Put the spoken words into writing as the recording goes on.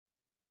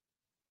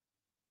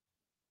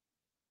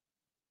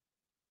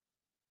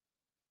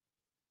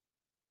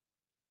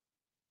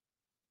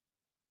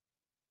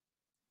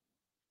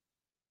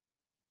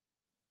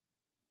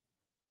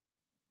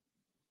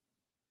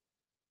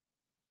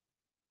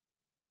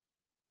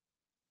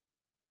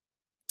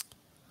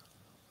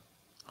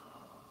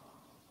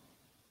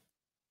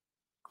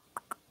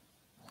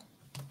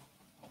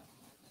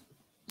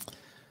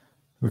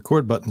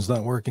Record button's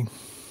not working.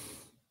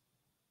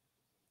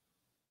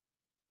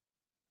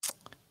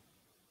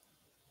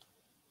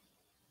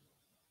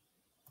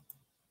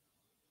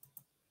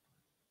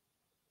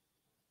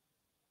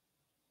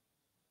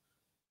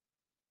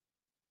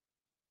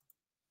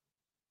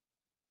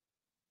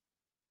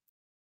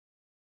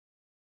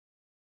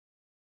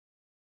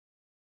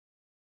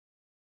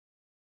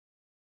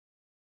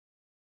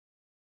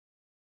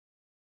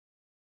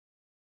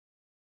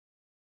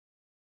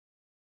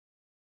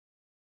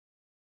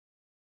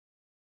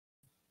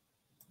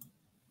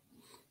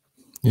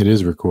 It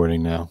is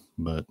recording now,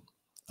 but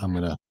I'm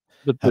going to...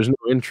 But there's no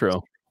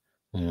intro.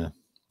 Yeah.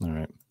 All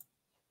right.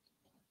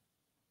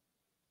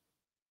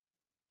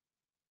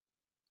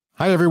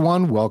 Hi,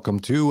 everyone. Welcome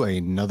to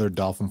another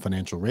Dolphin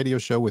Financial Radio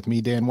Show with me,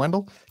 Dan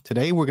Wendell.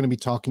 Today, we're going to be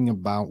talking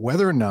about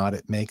whether or not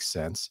it makes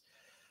sense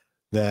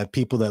that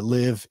people that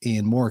live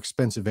in more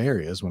expensive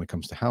areas when it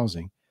comes to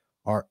housing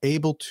are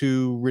able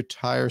to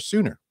retire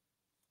sooner,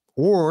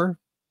 or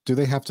do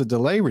they have to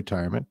delay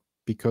retirement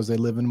because they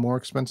live in a more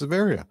expensive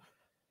area?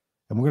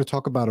 And we're going to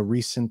talk about a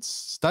recent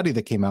study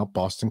that came out,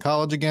 Boston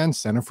College again,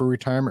 Center for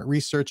Retirement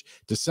Research,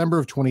 December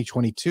of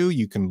 2022.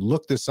 You can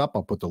look this up.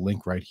 I'll put the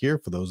link right here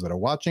for those that are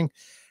watching.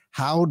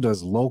 How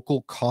does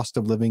local cost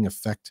of living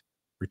affect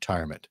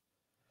retirement?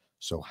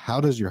 So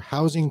how does your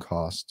housing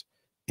cost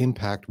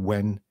impact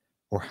when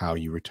or how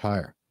you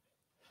retire?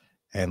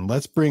 And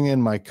let's bring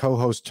in my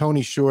co-host,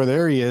 Tony Shore.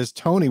 There he is.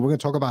 Tony, we're going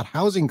to talk about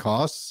housing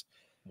costs.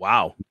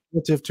 Wow.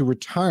 Relative to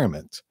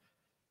retirement.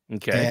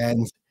 Okay.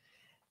 And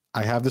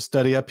I have the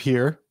study up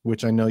here,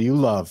 which I know you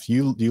love.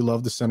 You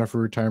love the Center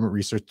for Retirement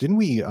Research. Didn't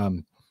we?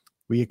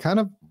 We kind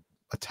of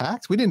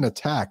attacked. We didn't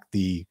attack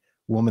the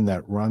woman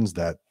that runs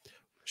that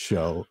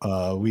show.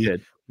 We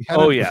did.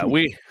 We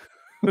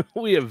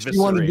eviscerated. She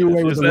wanted to do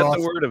away with the Roth.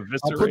 The word eviscerated?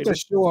 I'll put the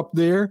show up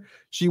there.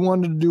 She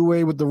wanted to do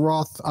away with the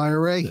Roth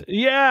IRA.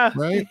 Yeah.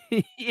 Right.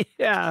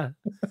 Yeah.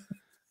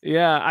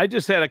 Yeah, I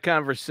just had a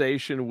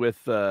conversation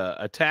with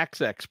a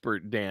tax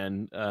expert,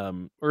 Dan,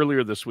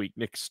 earlier this week,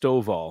 Nick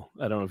Stovall.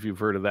 I don't know if you've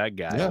heard of that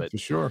guy. Yeah, for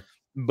sure.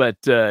 But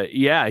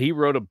yeah, he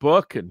wrote a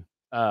book, and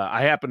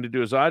I happened to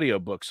do his audio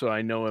book, so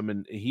I know him.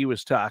 And he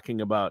was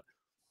talking about,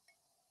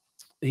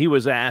 he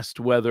was asked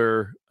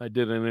whether, I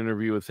did an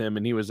interview with him,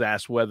 and he was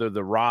asked whether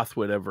the Roth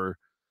would ever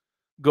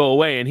go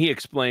away, and he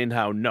explained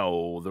how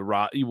no, the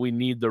Roth, we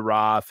need the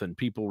Roth and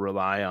people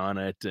rely on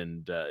it,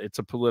 and it's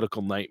a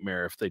political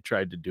nightmare if they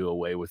tried to do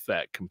away with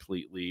that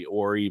completely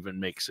or even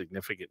make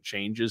significant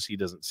changes. He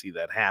doesn't see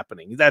that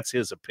happening. That's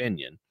his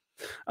opinion.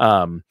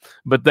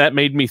 But that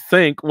made me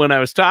think when I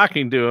was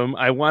talking to him,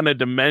 I wanted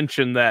to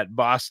mention that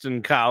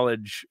Boston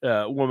College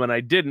woman.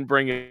 I didn't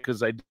bring it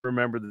because I didn't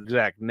remember the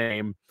exact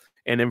name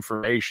and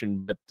information,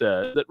 but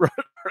that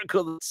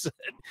article that said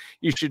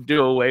you should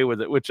do away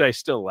with it, which I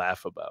still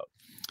laugh about.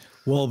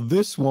 Well,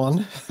 this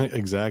one,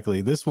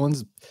 exactly. This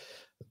one's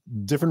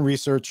different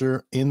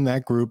researcher in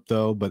that group,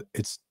 though, but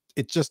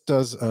it just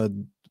does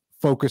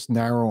focus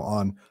narrow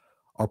on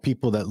are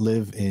people that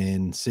live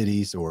in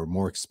cities or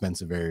more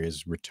expensive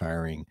areas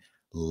retiring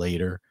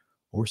later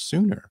or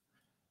sooner.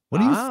 What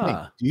do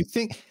you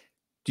think?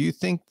 Do you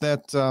think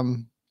that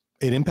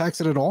it impacts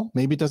it at all?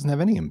 Maybe it doesn't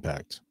have any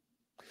impact.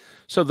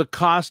 So the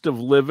cost of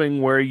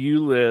living where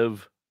you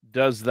live,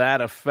 does that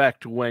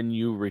affect when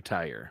you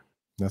retire?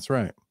 That's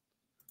right.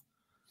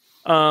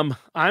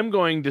 I'm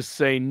going to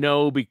say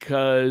no,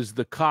 because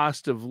the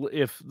cost of,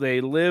 if they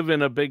live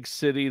in a big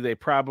city, they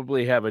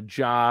probably have a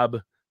job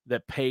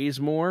that pays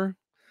more.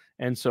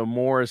 And so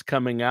more is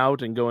coming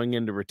out and going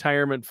into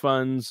retirement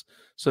funds.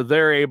 So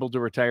they're able to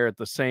retire at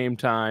the same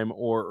time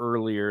or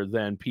earlier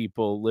than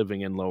people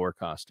living in lower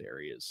cost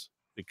areas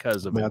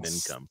because of an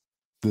income.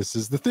 This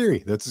is the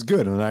theory. That's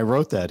good. And I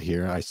wrote that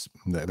here.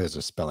 There's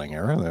a spelling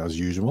error, as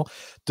usual.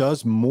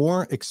 Does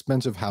more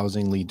expensive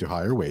housing lead to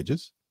higher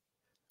wages,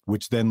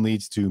 which then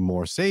leads to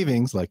more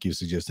savings, like you're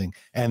suggesting,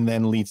 and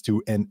then leads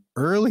to an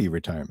early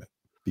retirement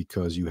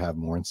because you have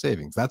more in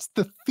savings? That's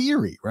the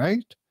theory,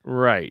 right?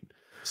 Right.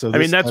 So I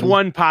mean, that's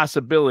one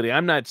possibility.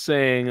 I'm not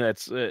saying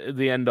that's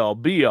the end all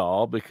be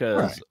all,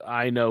 because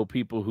I know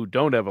people who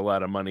don't have a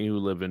lot of money who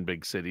live in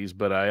big cities,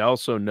 but I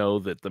also know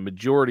that the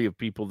majority of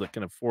people that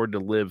can afford to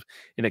live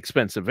in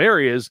expensive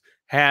areas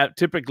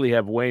typically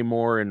have way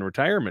more in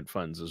retirement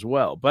funds as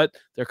well, but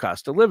their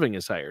cost of living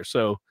is higher.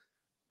 So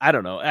I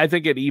don't know. I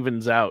think it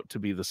evens out to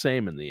be the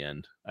same in the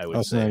end, I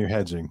would say. Now you're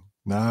hedging.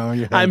 No,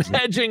 you're hedging. I'm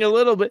hedging a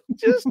little bit.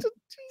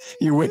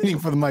 You're waiting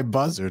for my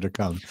buzzer to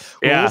come.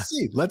 Well, yeah.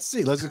 Let's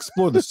see. Let's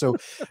explore this. So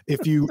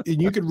you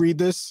could read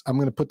this. I'm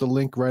going to put the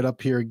link right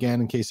up here again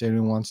in case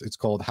anyone wants. It's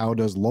called How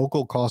Does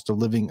Local Cost of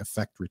Living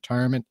Affect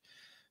Retirement?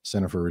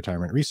 Center for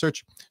Retirement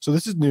Research. So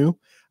this is new.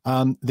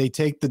 They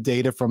take the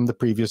data from the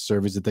previous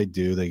surveys that they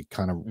do. They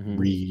kind of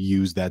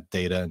reuse that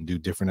data and do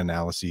different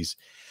analyses.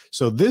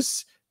 So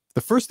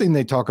the first thing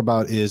they talk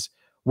about is,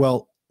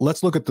 well,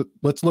 let's look at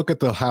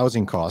the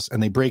housing costs,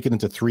 and they break it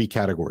into three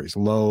categories: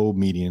 low,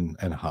 median,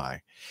 and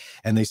high.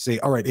 And they say,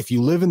 all right, if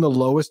you live in the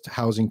lowest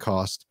housing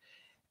cost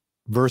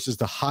versus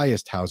the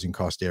highest housing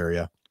cost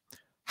area,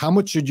 how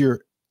much should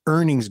your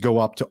earnings go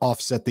up to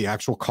offset the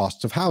actual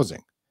costs of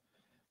housing.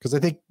 Because I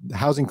think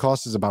housing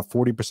cost is about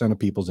 40% of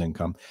people's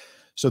income.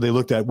 So they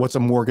looked at what's a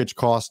mortgage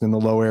cost in the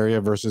low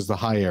area versus the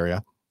high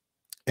area,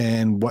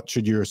 and what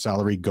should your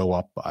salary go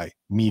up by,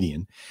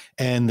 median.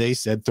 And they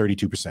said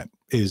 32%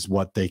 is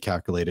what they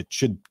calculated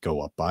should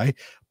go up by.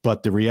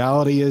 But the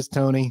reality is,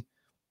 Tony,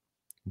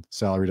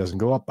 salary doesn't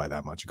go up by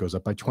that much. It goes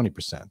up by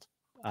 20%.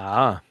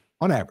 Ah.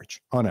 On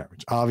average.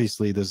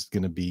 Obviously, this is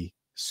going to be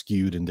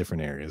skewed in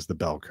different areas, the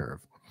bell curve.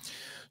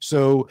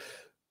 So,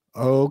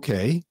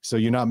 okay, so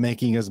you're not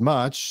making as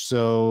much.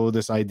 So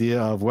this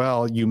idea of,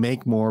 well, you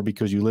make more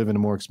because you live in a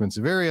more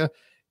expensive area,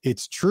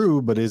 it's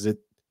true, but is it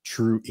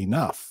true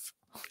enough?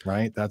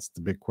 Right? That's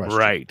the big question.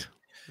 Right.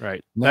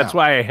 That's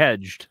why I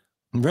hedged.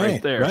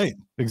 Right there. Right.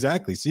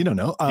 Exactly. So you don't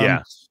know.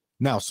 Yeah.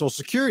 Now, Social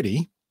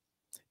Security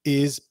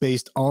is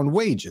based on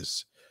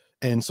wages.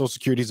 And Social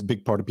Security is a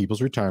big part of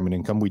people's retirement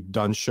income. We've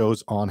done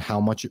shows on how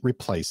much it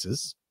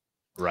replaces.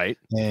 Right.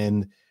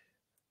 And,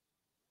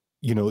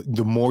 you know,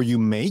 the more you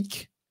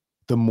make,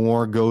 the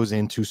more goes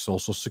into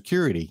Social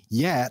Security.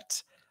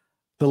 Yet,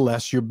 the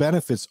less your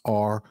benefits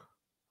are,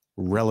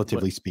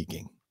 relatively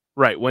speaking.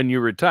 Right. When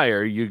you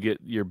retire,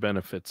 your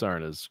benefits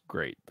aren't as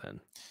great then.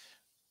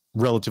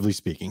 Relatively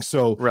speaking.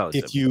 So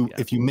if you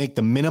make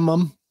the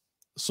minimum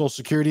Social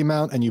Security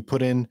amount and you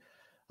put in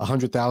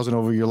 $100,000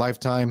 over your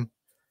lifetime,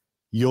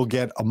 you'll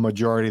get a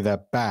majority of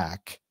that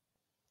back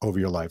over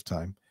your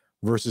lifetime,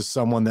 versus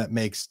someone that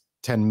makes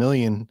 10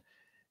 million,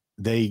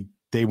 they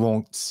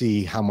won't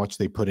see how much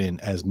they put in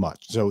as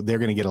much. So they're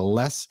going to get a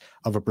less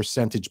of a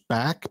percentage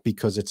back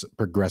because it's a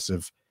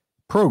progressive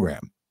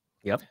program.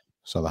 Yep.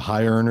 So the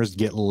higher earners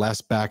get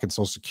less back in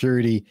Social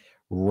Security,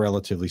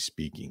 relatively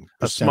speaking.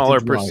 A smaller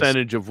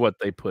percentage of what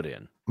they put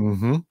in.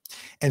 Mm-hmm.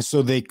 And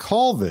so they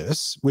call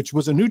this, which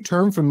was a new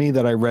term for me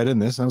that I read in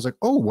this, and I was like,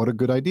 oh, what a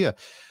good idea.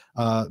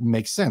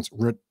 Makes sense.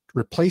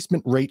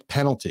 Replacement rate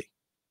penalty.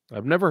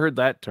 I've never heard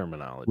that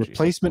terminology.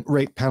 Replacement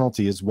rate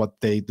penalty is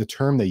what the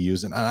term they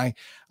use. And I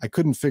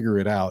couldn't figure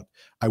it out.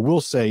 I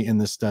will say in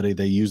this study,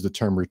 they use the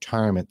term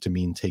retirement to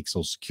mean take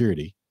Social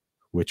Security,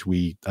 which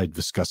I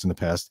discussed in the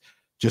past.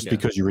 Just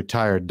because you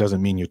retired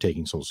doesn't mean you're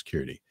taking Social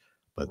Security.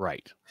 But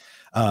right.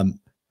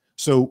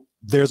 So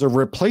there's a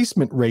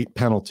replacement rate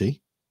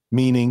penalty,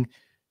 meaning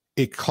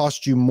it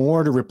costs you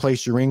more to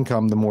replace your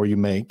income the more you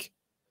make,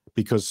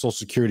 because Social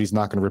Security is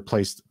not going to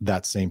replace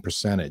that same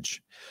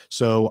percentage.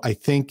 So I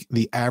think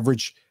the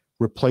average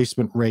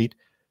replacement rate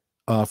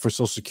for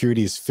Social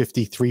Security is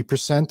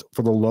 53%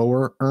 for the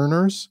lower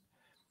earners,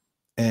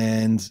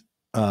 and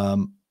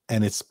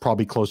it's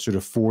probably closer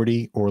to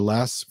 40 or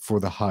less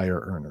for the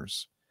higher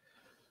earners.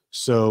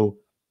 So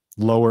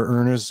lower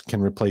earners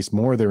can replace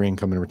more of their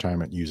income in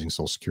retirement using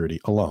Social Security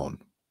alone.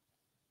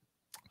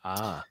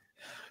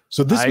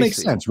 So this makes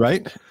sense,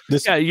 right?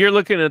 You're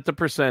looking at the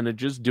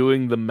percentages,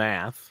 doing the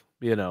math,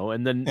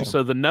 and then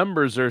so the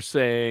numbers are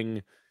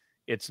saying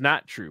it's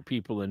not true.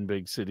 People in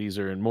big cities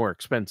or in more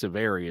expensive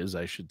areas,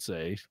 I should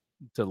say,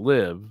 to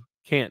live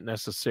can't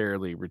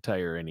necessarily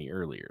retire any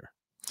earlier,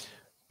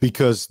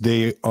 because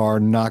they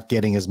are not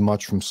getting as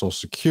much from Social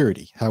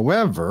Security.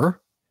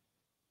 However,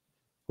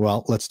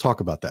 well, let's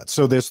talk about that.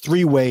 So there's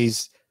 3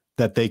 ways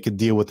that they could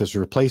deal with this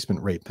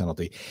replacement rate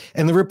penalty.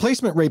 And the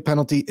replacement rate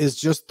penalty is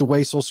just the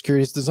way Social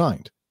Security is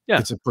designed. Yeah.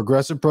 It's a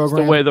progressive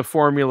program. It's the way the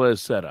formula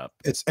is set up.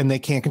 And they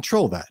can't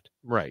control that.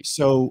 Right.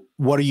 So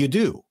what do?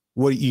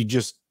 You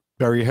just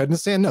bury your head in the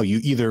sand? No,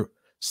 you either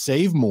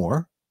save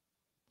more,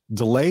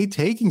 delay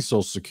taking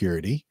Social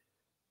Security,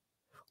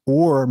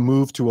 or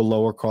move to a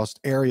lower cost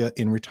area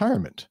in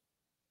retirement.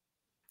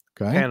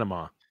 Okay.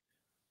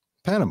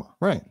 Panama,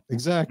 right.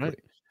 Exactly. Right.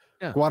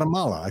 Yeah.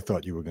 Guatemala, I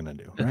thought you were going to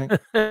do,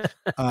 right?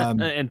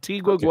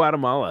 Antigua,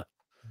 Guatemala.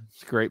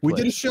 It's a great place. We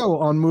did a show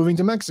on moving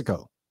to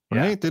Mexico,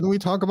 right? Yeah. Didn't we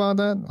talk about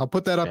that? I'll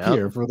put that up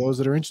here for those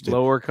that are interested.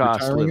 Lower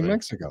cost retiring living in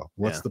Mexico.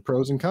 What's the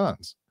pros and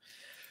cons?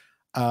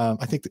 I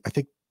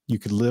think you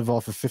could live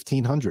off of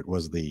 $1,500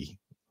 was the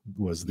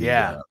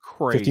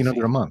crazy.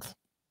 $1,500 a month.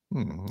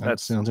 That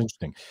sounds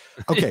interesting.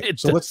 Okay,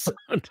 so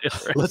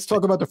let's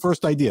talk about the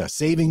first idea,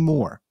 saving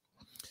more.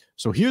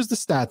 So here's the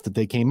stat that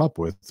they came up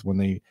with when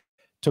they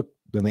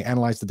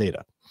analyzed the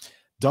data.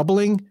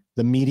 Doubling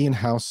the median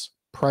house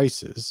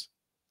prices,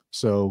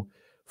 so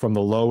from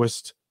the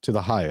lowest to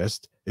the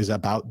highest, is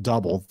about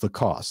double the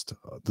cost,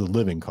 the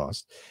living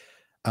cost.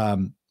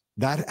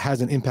 That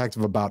has an impact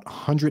of about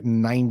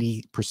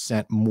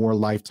 190% more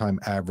lifetime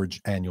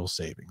average annual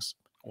savings.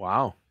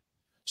 Wow.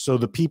 So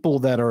the people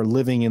that are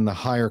living in the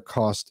higher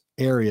cost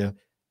area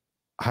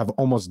have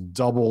almost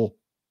double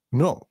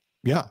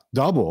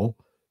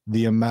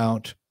the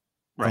amount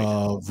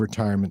of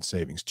retirement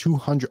savings,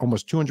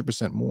 almost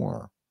 200%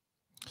 more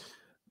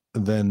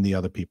than the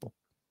other people.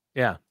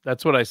 Yeah,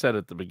 that's what I said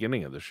at the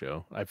beginning of the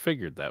show. I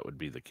figured that would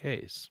be the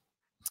case.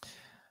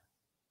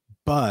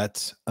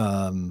 But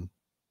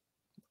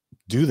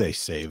do they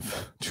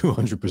save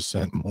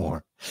 200%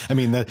 more? I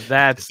mean,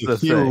 that's the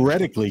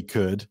theoretically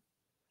could,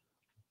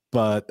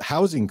 but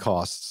housing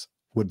costs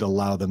would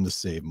allow them to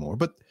save more.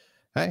 But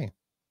hey,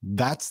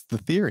 that's the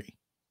theory.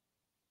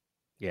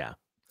 Yeah.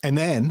 And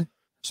then,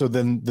 so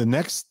then the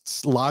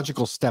next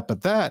logical step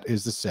at that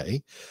is to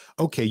say,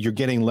 okay, you're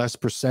getting less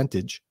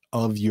percentage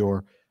of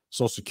your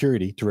Social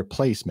Security to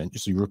replacement.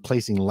 So you're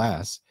replacing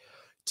less.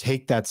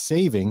 Take that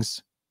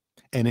savings.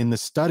 And in the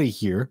study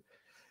here,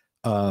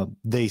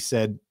 they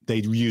said they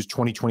used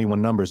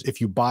 2021 numbers.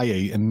 If you buy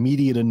a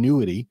immediate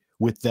annuity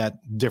with that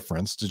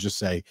difference, to just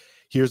say,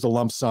 here's the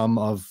lump sum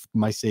of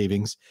my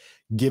savings,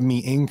 give me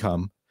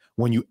income.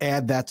 When you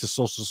add that to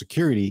Social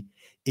Security,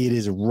 it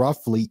is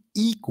roughly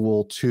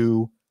equal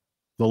to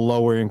the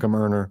lower income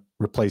earner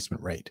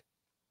replacement rate.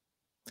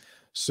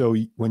 So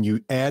when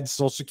you add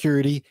Social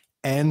Security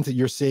and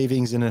your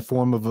savings in a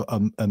form of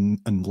a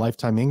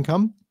lifetime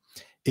income,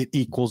 it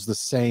equals the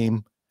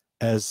same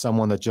as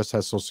someone that just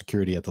has Social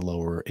Security at the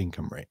lower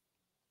income rate.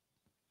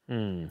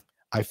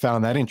 I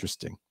found that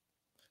interesting.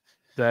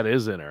 That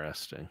is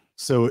interesting.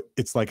 So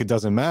it's like, it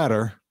doesn't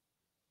matter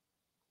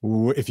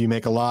if you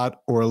make a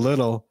lot or a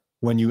little,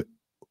 when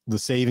the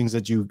savings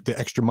that the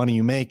extra money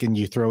you make and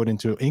you throw it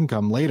into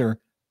income later,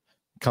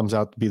 comes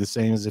out to be the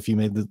same as if you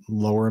made the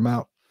lower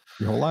amount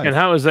your whole life. And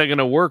how is that going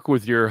to work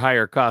with your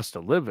higher cost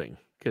of living?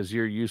 Because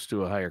you're used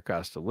to a higher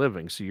cost of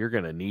living, so you're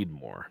going to need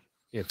more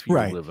if you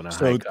live in a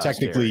high cost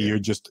technically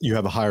area. you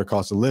have a higher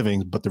cost of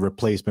living, but the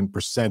replacement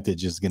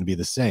percentage is going to be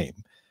the same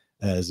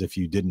as if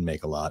you didn't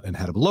make a lot and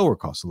had a lower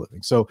cost of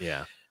living. So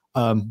yeah.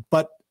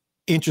 But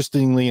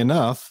interestingly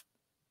enough,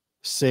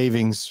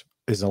 savings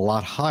is a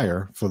lot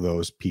higher for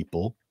those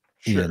people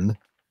in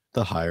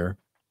the higher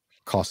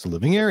cost of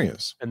living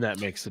areas. And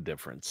that makes a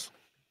difference.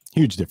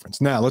 Huge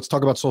difference. Now let's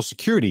talk about Social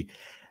Security.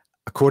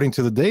 According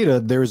to the data,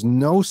 there is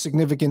no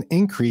significant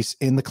increase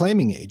in the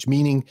claiming age,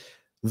 meaning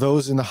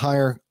those in the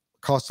higher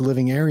cost of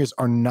living areas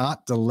are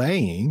not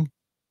delaying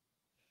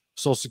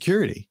Social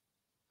Security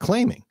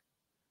claiming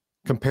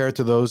compared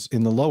to those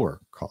in the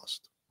lower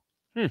cost.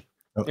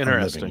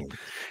 Interesting.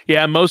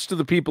 Yeah, most of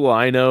the people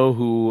I know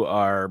who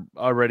are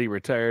already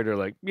retired are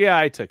like, yeah,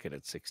 I took it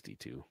at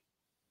 62.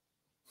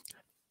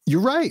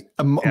 You're right.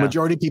 A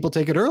majority of people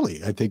take it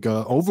early. I think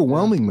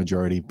overwhelming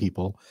majority of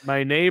people.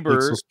 My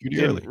neighbor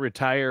didn't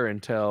retire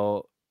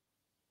until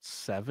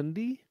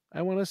 70,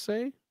 I want to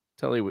say,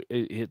 until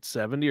he hit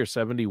 70 or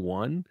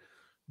 71.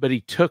 But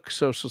he took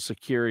Social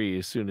Security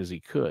as soon as he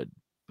could.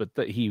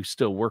 But he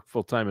still worked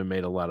full time and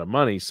made a lot of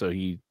money, so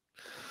he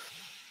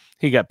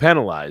got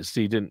penalized.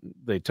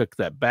 They took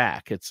that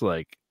back. It's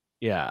like,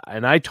 yeah.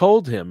 And I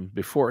told him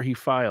before he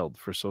filed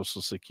for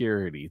Social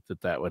Security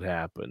that would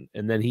happen.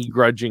 And then he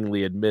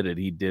grudgingly admitted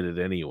he did it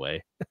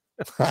anyway.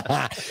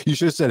 You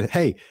should have said,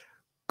 hey,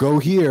 go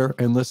here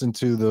and listen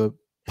to the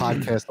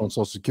podcast on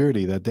Social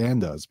Security that Dan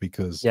does,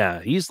 because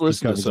he's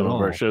listened to some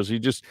of our shows.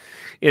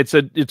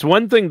 It's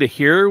one thing to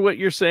hear what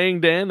you're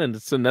saying, Dan, and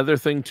it's another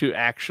thing to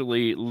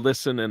actually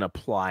listen and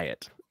apply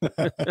it.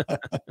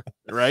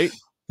 Right?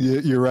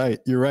 You're right.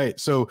 You're right.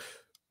 So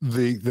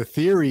the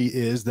theory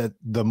is that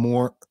the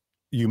more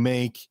you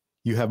make,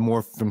 you have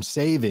more from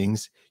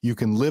savings, you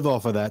can live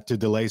off of that to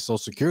delay Social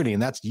Security.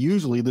 And that's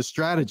usually the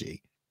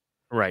strategy.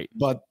 Right.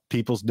 But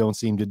people don't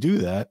seem to do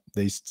that.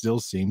 They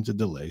still seem to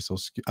delay,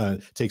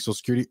 take Social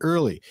Security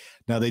early.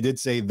 Now, they did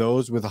say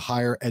those with a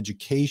higher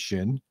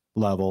education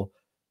level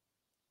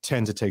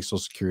tend to take Social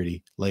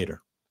Security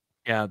later.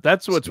 Yeah,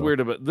 that's what's weird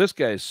about this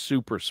guy. Is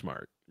super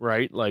smart,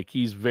 right? Like,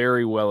 he's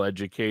very well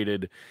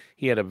educated.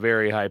 He had a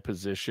very high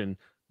position,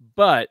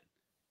 but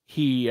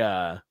he,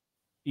 I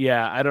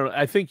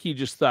think he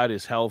just thought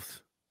his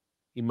health,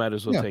 he might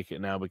as well take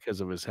it now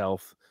because of his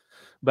health.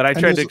 But I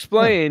tried to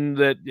explain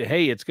that,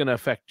 hey, it's going to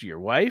affect your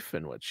wife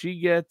and what she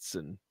gets.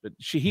 But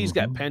he's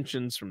got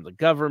pensions from the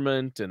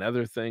government and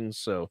other things.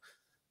 So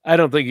I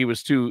don't think he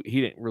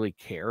didn't really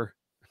care.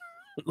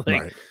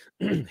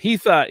 He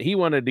thought he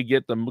wanted to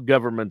get the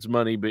government's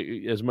money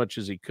as much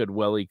as he could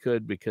while he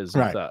could, because he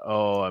thought,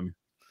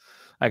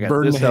 I got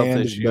Burn this the health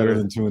hand issue. is better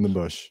than two in the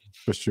bush,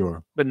 for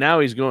sure. But now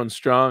he's going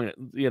strong,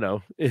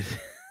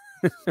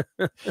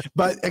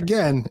 But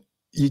again,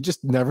 you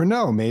just never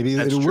know. Maybe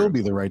it will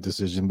be the right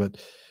decision.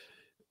 But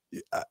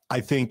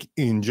I think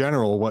in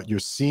general, what you're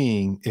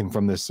seeing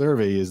from this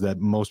survey is that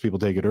most people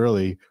take it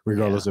early,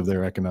 regardless of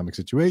their economic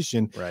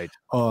situation. Right.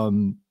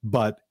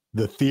 But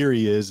the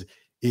theory is,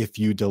 if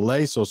you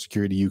delay Social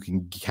Security, you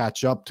can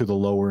catch up to the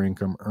lower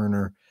income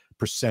earner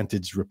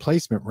percentage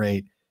replacement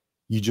rate.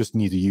 You just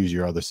need to use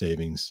your other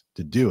savings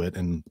to do it.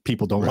 And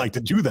people don't like to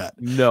do that.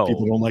 No.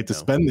 People don't like to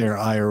spend their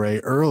IRA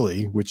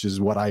early, which is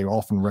what I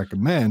often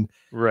recommend.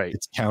 Right.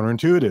 It's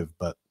counterintuitive,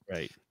 but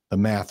the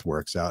math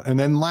works out. And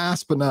then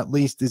last but not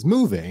least is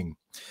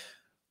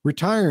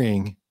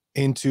retiring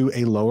into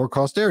a lower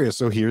cost area.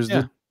 So here's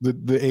the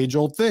age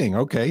old thing.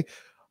 Okay.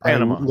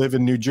 Panama. I live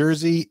in New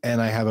Jersey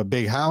and I have a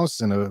big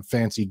house and a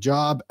fancy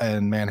job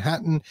in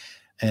Manhattan,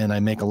 and I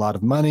make a lot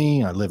of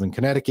money. I live in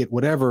Connecticut,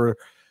 whatever.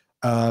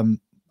 I'm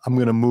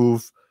going to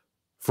move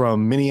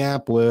from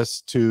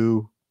Minneapolis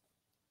to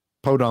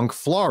Podunk,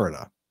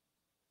 Florida.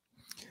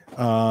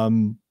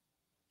 And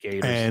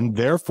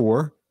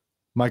therefore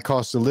my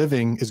cost of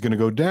living is going to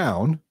go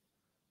down.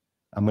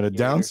 I'm going to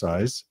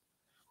downsize.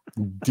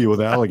 deal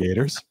with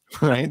alligators,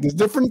 right?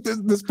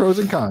 There's pros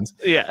and cons.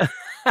 Yeah.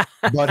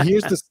 But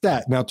here's the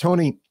stat. Now,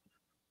 Tony,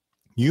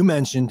 you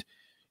mentioned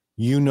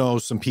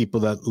some people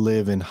that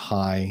live in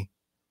high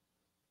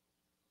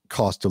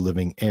cost of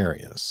living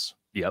areas.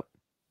 Yep.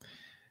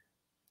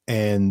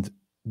 And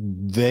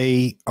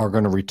they are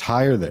going to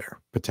retire there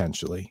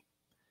potentially.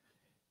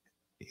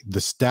 The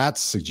stats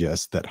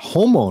suggest that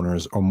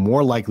homeowners are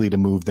more likely to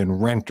move than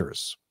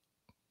renters.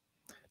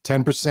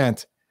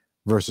 10%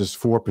 versus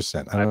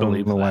 4%. I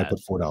don't know why I put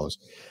 $4.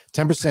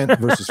 10%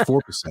 versus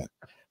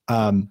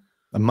 4%.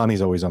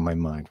 Money's always on my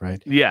mind,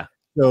 right? Yeah.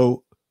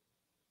 So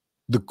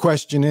the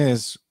question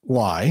is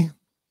why?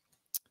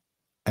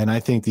 And I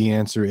think the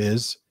answer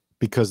is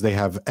because they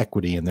have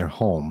equity in their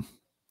home,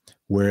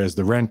 whereas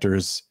the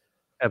renters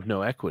have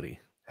no equity.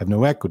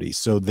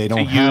 So they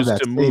don't have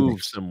that to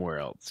move somewhere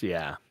else.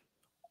 Yeah.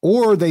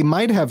 Or they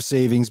might have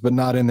savings, but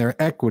not in their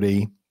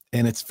equity.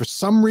 And it's for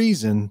some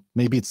reason,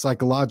 maybe it's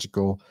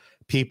psychological,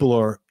 people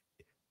are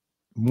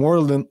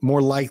more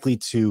likely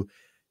to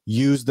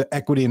use the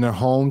equity in their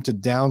home to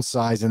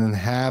downsize and then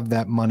have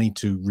that money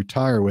to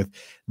retire with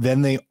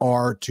than they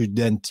are to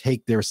then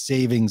take their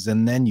savings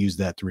and then use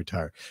that to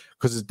retire.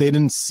 Because they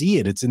didn't see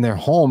it. It's in their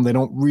home. They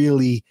don't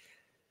really.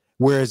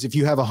 Whereas if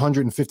you have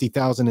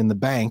 150,000 in the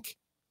bank,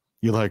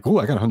 you're like, oh,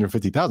 I got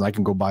 150,000. I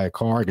can go buy a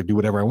car. I can do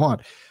whatever I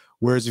want.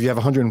 Whereas if you have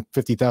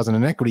 150,000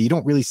 in equity, you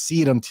don't really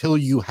see it until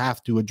you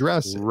have to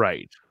address it.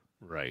 Right.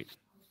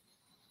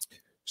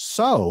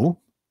 So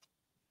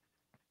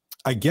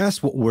I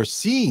guess what we're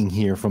seeing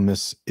here from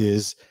this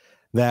is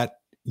that,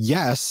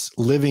 yes,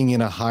 living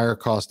in a higher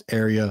cost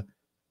area,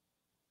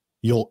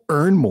 you'll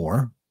earn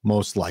more,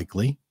 most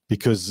likely,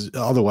 because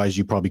otherwise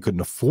you probably couldn't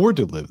afford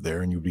to live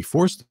there and you'd be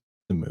forced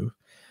to move.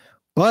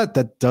 But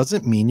that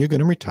doesn't mean you're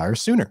going to retire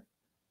sooner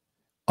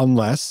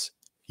unless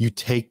you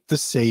take the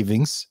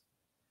savings,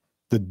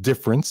 the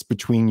difference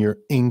between your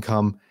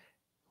income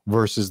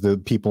versus the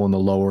people in the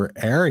lower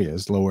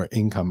areas, lower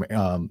income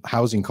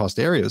housing cost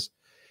areas.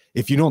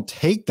 If you don't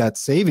take that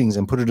savings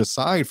and put it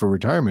aside for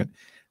retirement,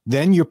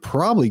 then you're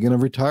probably going to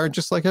retire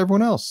just like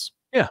everyone else.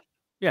 Yeah.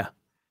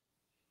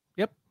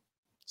 Yep.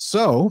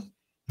 So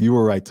you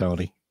were right,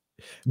 Tony,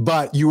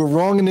 but you were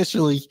wrong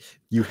initially.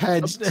 You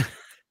hedged.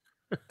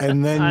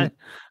 And then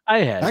I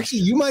had.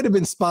 Actually, you might have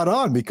been spot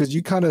on because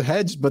you kind of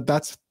hedged, but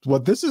that's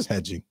what this is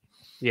hedging.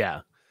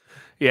 Yeah.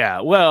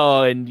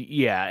 Well, and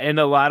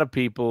a lot of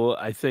people,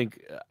 I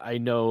think I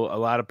know a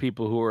lot of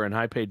people who are in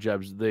high paid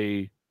jobs,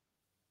 they're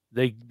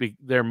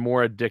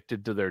more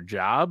addicted to their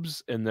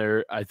jobs,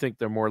 and I think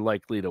they're more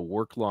likely to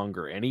work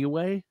longer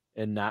anyway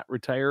and not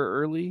retire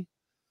early.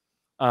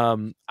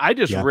 I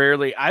just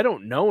rarely, I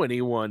don't know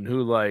anyone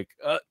who like,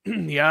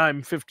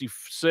 I'm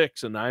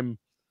 56 and I'm,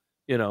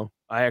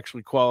 I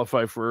actually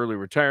qualify for early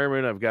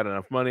retirement. I've got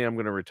enough money. I'm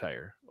going to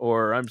retire.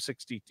 Or I'm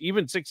 60,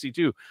 even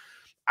 62.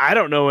 I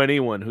don't know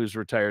anyone who's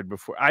retired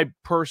before. I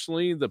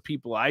personally, the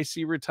people I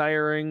see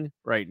retiring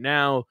right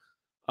now,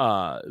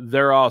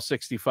 they're all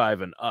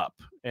 65 and up,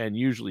 and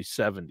usually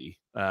 70.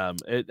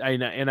 And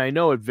I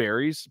know it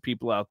varies.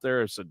 People out there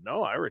have said,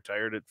 no, I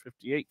retired at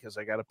 58 because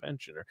I got a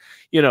pension,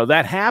 or,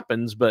 that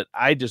happens, but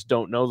I just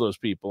don't know those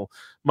people.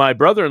 My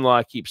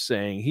brother-in-law keeps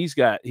saying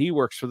he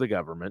works for the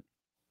government,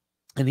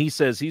 and he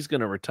says he's going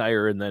to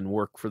retire and then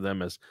work for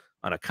them as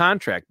on a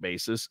contract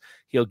basis.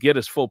 He'll get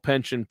his full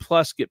pension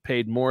plus get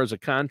paid more as a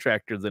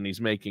contractor than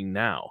he's making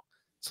now.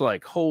 It's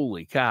like,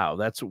 holy cow,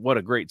 that's what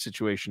a great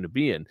situation to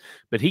be in.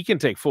 But he can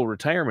take full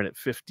retirement at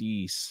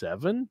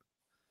 57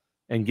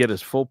 and get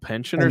his full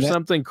pension or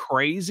something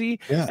crazy.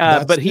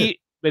 Yeah, but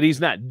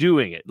he's not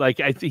doing it. Like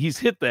he's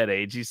hit that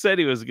age. He said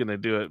he was going to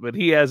do it, but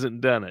he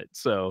hasn't done it.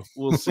 So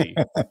we'll see.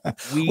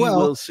 We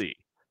will see.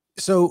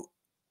 So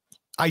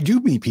I do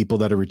meet people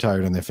that are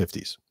retired in their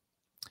 50s.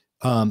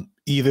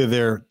 Either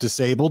they're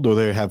disabled or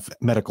they have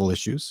medical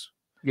issues.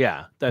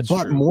 Yeah, that's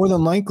but true. More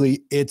than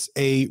likely, it's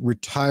a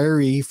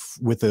retiree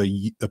with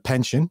a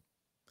pension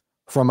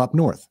from up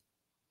north.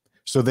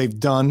 So they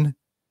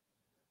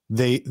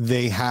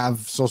have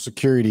Social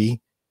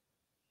Security,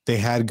 they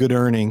had good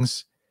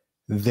earnings,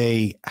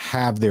 they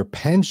have their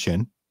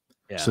pension,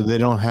 so they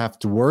don't have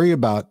to worry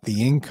about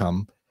the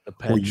income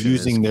or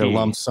using their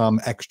lump sum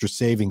extra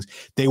savings.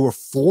 They were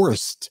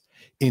forced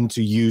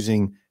into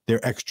using their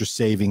extra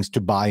savings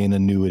to buy an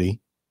annuity,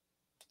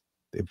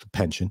 the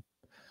pension,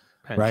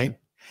 right?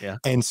 Yeah.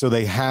 And so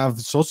they have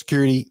Social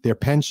Security, their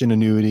pension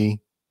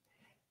annuity,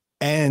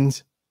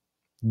 and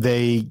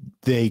they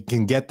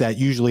can get that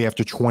usually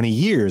after 20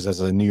 years as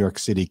a New York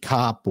City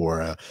cop or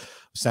a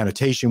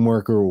sanitation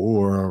worker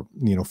or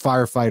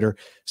firefighter,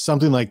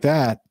 something like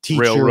that,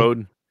 teacher,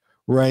 railroad,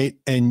 right?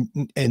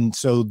 And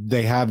so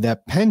they have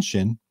that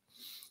pension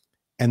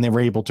and they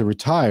were able to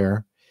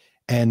retire,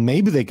 and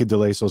maybe they could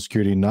delay Social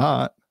Security,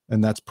 not.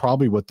 And that's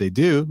probably what they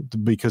do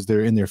because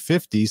they're in their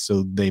 50s.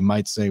 So they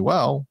might say,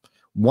 well,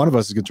 one of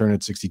us is going to turn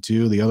at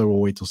 62, the other will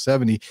wait till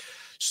 70.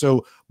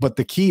 So, but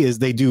the key is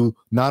they do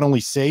not only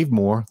save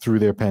more through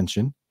their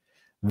pension,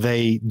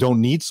 they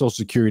don't need Social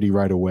Security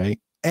right away,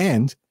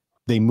 and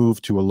they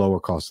move to a lower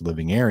cost of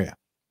living area.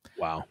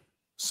 Wow.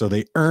 So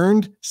they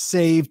earned,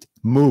 saved,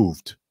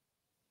 moved.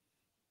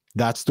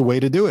 That's the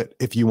way to do it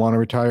if you want to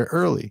retire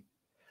early.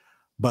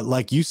 But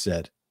like you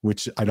said,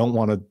 which I don't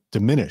want to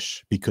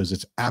diminish because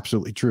it's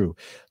absolutely true,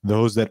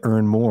 those that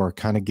earn more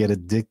kind of get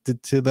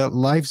addicted to that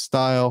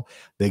lifestyle.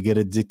 They get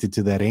addicted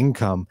to that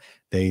income.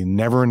 They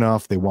never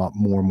enough. They want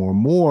more, more,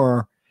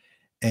 more.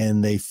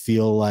 And they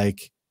feel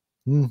like,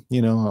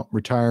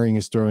 retiring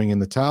is throwing in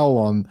the towel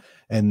on,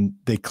 and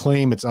they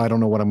claim it's, I don't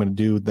know what I'm going to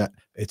do. That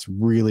it's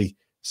really,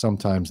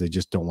 sometimes they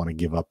just don't want to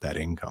give up that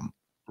income.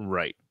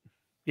 Right.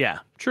 Yeah,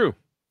 true.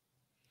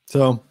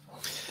 So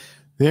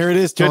there it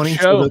is, Tony.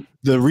 So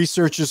the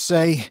researchers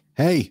say,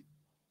 hey,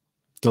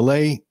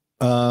 delay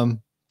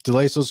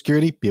Social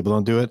Security. People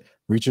don't do it.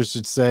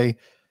 Researchers say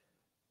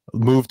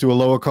move to a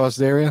lower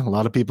cost area. A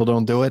lot of people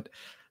don't do it.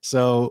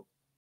 So